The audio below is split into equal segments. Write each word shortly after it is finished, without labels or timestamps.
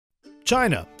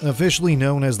China, officially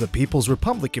known as the People's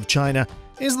Republic of China,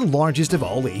 is the largest of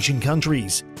all Asian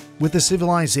countries. With a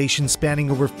civilization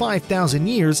spanning over 5,000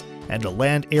 years and a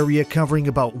land area covering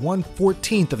about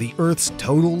 1/14 of the Earth's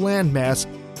total landmass,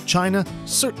 China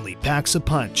certainly packs a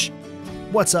punch.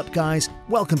 What's up, guys?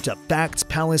 Welcome to Facts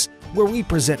Palace, where we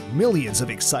present millions of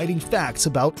exciting facts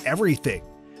about everything.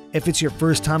 If it's your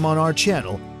first time on our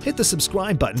channel, hit the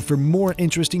subscribe button for more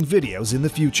interesting videos in the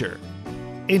future.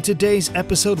 In today's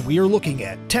episode, we are looking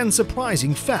at 10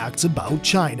 surprising facts about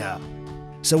China.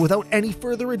 So without any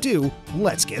further ado,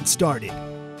 let's get started.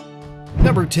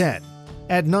 Number 10.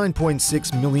 At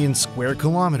 9.6 million square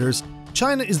kilometers,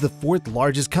 China is the fourth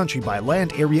largest country by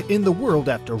land area in the world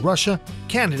after Russia,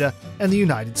 Canada, and the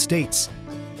United States.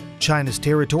 China's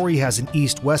territory has an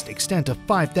east-west extent of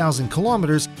 5,000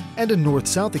 kilometers and a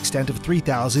north-south extent of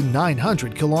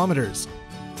 3,900 kilometers.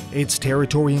 Its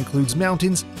territory includes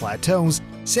mountains, plateaus,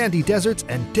 sandy deserts,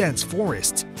 and dense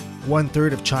forests.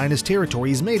 One-third of China's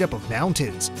territory is made up of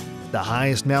mountains. The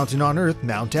highest mountain on Earth,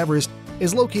 Mount Everest,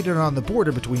 is located on the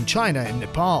border between China and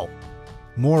Nepal.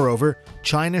 Moreover,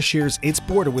 China shares its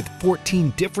border with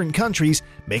 14 different countries,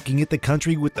 making it the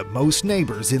country with the most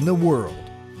neighbors in the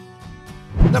world.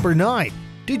 Number 9.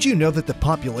 Did you know that the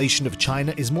population of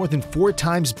China is more than 4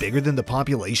 times bigger than the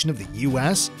population of the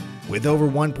US? With over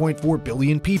 1.4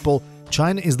 billion people,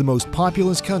 China is the most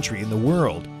populous country in the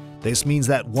world. This means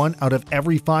that 1 out of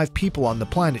every 5 people on the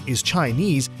planet is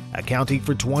Chinese, accounting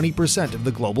for 20% of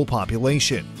the global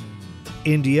population.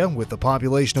 India, with a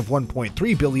population of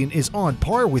 1.3 billion, is on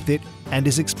par with it and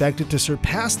is expected to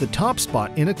surpass the top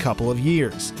spot in a couple of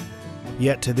years.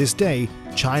 Yet to this day,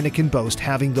 China can boast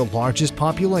having the largest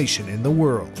population in the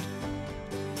world.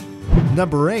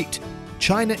 Number 8.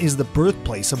 China is the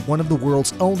birthplace of one of the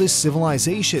world's oldest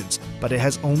civilizations, but it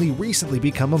has only recently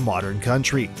become a modern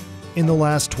country. In the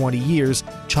last 20 years,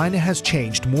 China has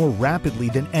changed more rapidly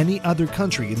than any other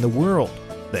country in the world.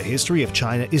 The history of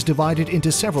China is divided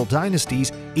into several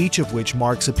dynasties, each of which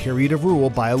marks a period of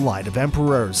rule by a line of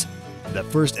emperors. The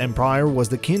first empire was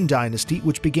the Qin dynasty,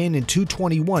 which began in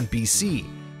 221 BC.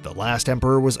 The last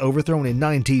emperor was overthrown in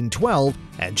 1912,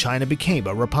 and China became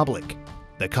a republic.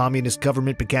 The communist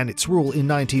government began its rule in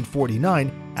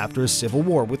 1949 after a civil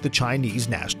war with the Chinese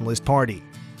Nationalist Party.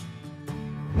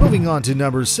 Moving on to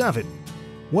number 7.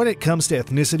 When it comes to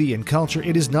ethnicity and culture,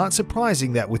 it is not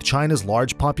surprising that with China's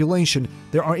large population,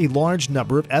 there are a large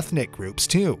number of ethnic groups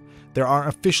too. There are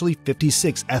officially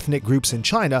 56 ethnic groups in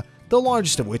China, the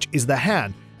largest of which is the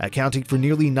Han, accounting for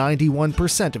nearly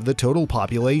 91% of the total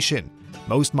population.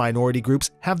 Most minority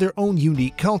groups have their own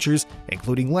unique cultures,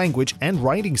 including language and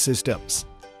writing systems.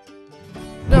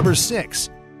 Number 6.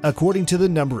 According to the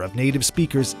number of native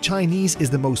speakers, Chinese is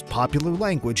the most popular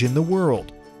language in the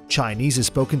world. Chinese is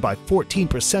spoken by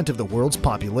 14% of the world's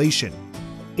population.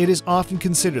 It is often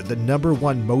considered the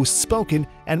 #1 most spoken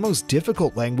and most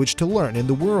difficult language to learn in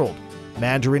the world.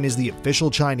 Mandarin is the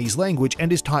official Chinese language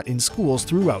and is taught in schools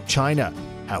throughout China.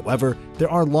 However,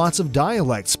 there are lots of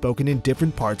dialects spoken in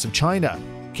different parts of China.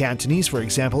 Cantonese, for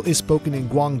example, is spoken in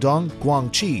Guangdong,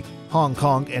 Guangxi, Hong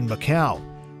Kong, and Macau.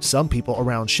 Some people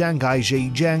around Shanghai,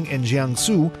 Zhejiang, and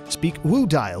Jiangsu speak Wu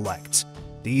dialects.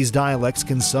 These dialects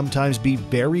can sometimes be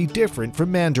very different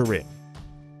from Mandarin.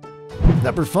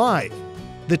 Number 5.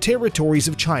 The territories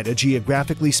of China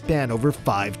geographically span over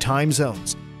 5 time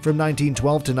zones. From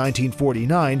 1912 to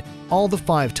 1949, all the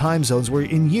 5 time zones were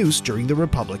in use during the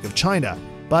Republic of China.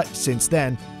 But since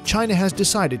then, China has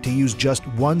decided to use just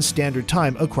one standard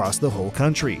time across the whole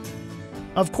country.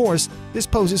 Of course, this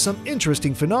poses some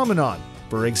interesting phenomenon.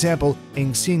 For example,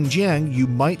 in Xinjiang, you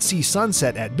might see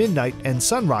sunset at midnight and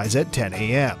sunrise at 10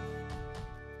 a.m.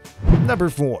 Number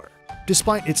 4.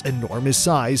 Despite its enormous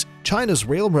size, China's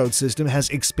railroad system has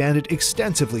expanded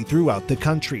extensively throughout the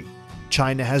country.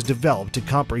 China has developed a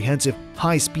comprehensive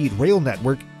high-speed rail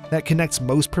network that connects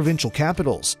most provincial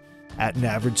capitals. At an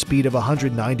average speed of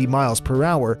 190 miles per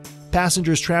hour,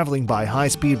 passengers traveling by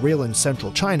high-speed rail in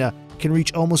central China can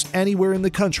reach almost anywhere in the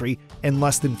country in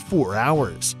less than 4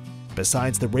 hours.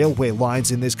 Besides, the railway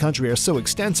lines in this country are so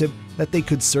extensive that they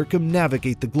could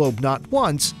circumnavigate the globe not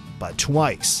once, but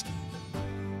twice.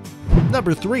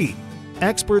 Number 3.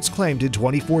 Experts claimed in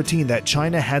 2014 that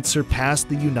China had surpassed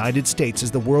the United States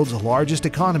as the world's largest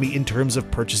economy in terms of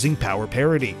purchasing power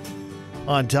parity.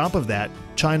 On top of that,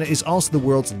 China is also the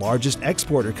world's largest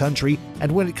exporter country, and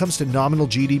when it comes to nominal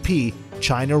GDP,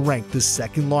 China ranked the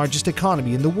second largest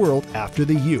economy in the world after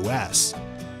the US.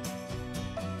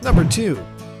 Number 2.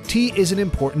 Tea is an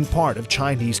important part of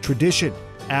Chinese tradition.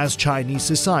 As Chinese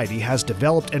society has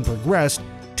developed and progressed,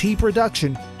 tea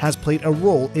production has played a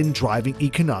role in driving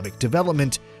economic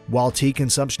development, while tea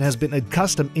consumption has been a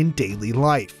custom in daily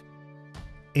life.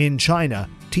 In China,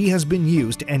 tea has been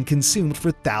used and consumed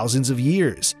for thousands of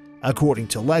years. According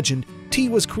to legend, tea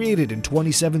was created in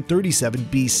 2737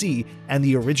 BC, and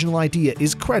the original idea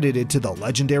is credited to the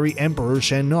legendary Emperor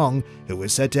Shennong, who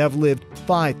is said to have lived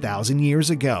 5,000 years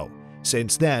ago.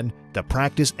 Since then, the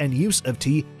practice and use of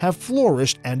tea have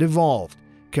flourished and evolved.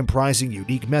 Comprising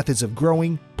unique methods of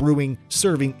growing, brewing,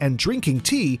 serving, and drinking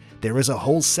tea, there is a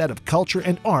whole set of culture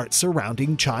and art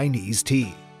surrounding Chinese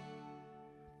tea.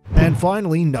 And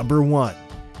finally, number 1.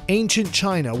 Ancient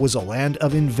China was a land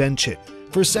of invention.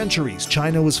 For centuries,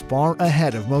 China was far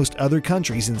ahead of most other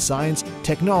countries in science,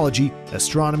 technology,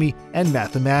 astronomy, and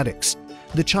mathematics.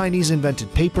 The Chinese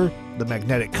invented paper, the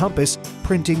magnetic compass,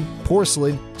 printing,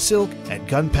 porcelain, silk, and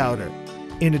gunpowder.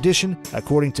 In addition,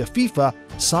 according to FIFA,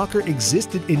 soccer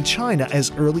existed in China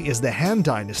as early as the Han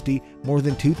Dynasty more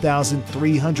than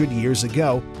 2,300 years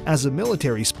ago as a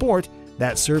military sport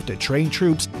that served to train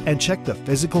troops and check the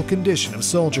physical condition of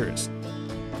soldiers.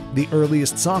 The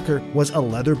earliest soccer was a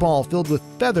leather ball filled with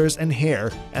feathers and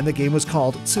hair, and the game was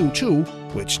called Cu Chu,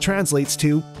 which translates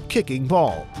to kicking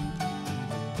ball.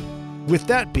 With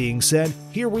that being said,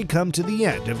 here we come to the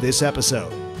end of this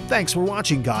episode. Thanks for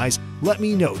watching, guys. Let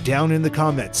me know down in the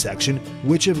comments section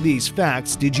which of these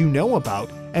facts did you know about,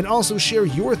 and also share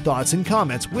your thoughts and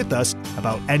comments with us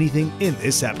about anything in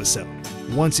this episode.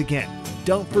 Once again,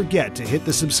 don't forget to hit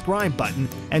the subscribe button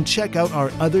and check out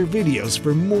our other videos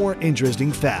for more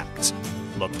interesting facts.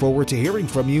 Look forward to hearing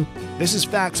from you. This is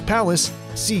Facts Palace.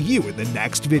 See you in the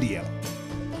next video.